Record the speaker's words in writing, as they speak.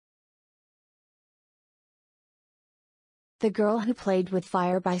The Girl Who Played with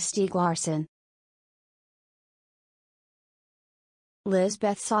Fire by Stieg Larsson.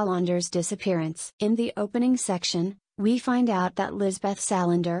 Lisbeth Salander's disappearance. In the opening section, we find out that Lisbeth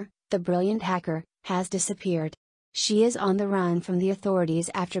Salander, the brilliant hacker, has disappeared. She is on the run from the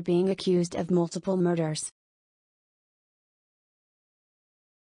authorities after being accused of multiple murders.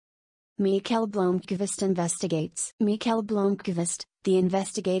 Mikael Blomkvist investigates. Mikael Blomkvist, the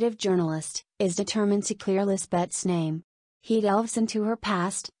investigative journalist, is determined to clear Lisbeth's name. He delves into her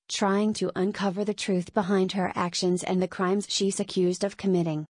past, trying to uncover the truth behind her actions and the crimes she's accused of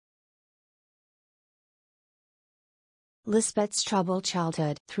committing. Lisbeth's troubled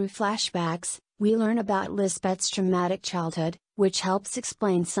childhood. Through flashbacks, we learn about Lisbeth's traumatic childhood, which helps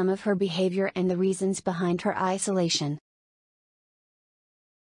explain some of her behavior and the reasons behind her isolation.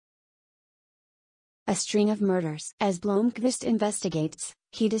 A string of murders. As Blomkvist investigates,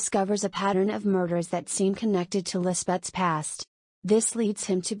 he discovers a pattern of murders that seem connected to Lisbeth's past. This leads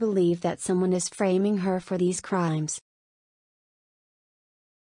him to believe that someone is framing her for these crimes.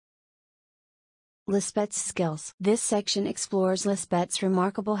 Lisbeth's skills. This section explores Lisbeth's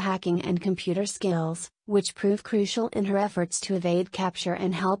remarkable hacking and computer skills, which prove crucial in her efforts to evade capture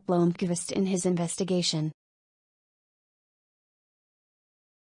and help Blomkvist in his investigation.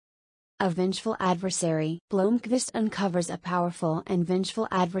 A vengeful adversary. Blomkvist uncovers a powerful and vengeful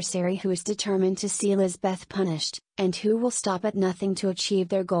adversary who is determined to see Lisbeth punished, and who will stop at nothing to achieve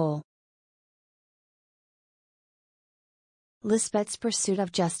their goal. Lisbeth's pursuit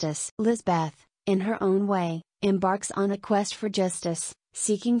of justice. Lisbeth, in her own way, embarks on a quest for justice,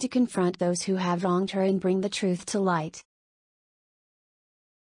 seeking to confront those who have wronged her and bring the truth to light.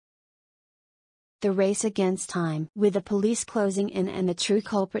 The race against time. With the police closing in and the true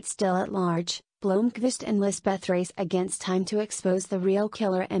culprit still at large, Blomkvist and Lisbeth race against time to expose the real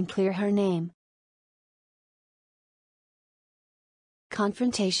killer and clear her name.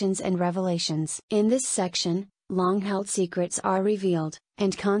 Confrontations and revelations. In this section, long-held secrets are revealed,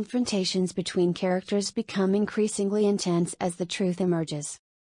 and confrontations between characters become increasingly intense as the truth emerges.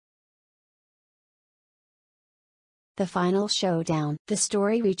 The final showdown. The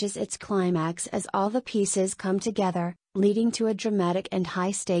story reaches its climax as all the pieces come together, leading to a dramatic and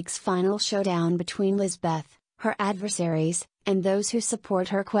high-stakes final showdown between Lisbeth, her adversaries, and those who support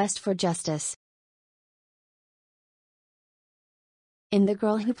her quest for justice. In The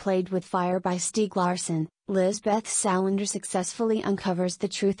Girl Who Played with Fire by Stieg Larsson, Lisbeth Salander successfully uncovers the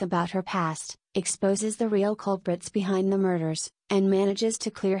truth about her past, exposes the real culprits behind the murders, and manages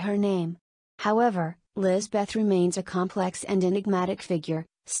to clear her name. However, Lisbeth remains a complex and enigmatic figure,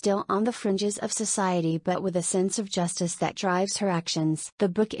 still on the fringes of society but with a sense of justice that drives her actions. The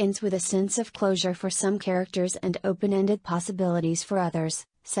book ends with a sense of closure for some characters and open-ended possibilities for others,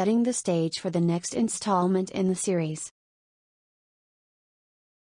 setting the stage for the next installment in the series.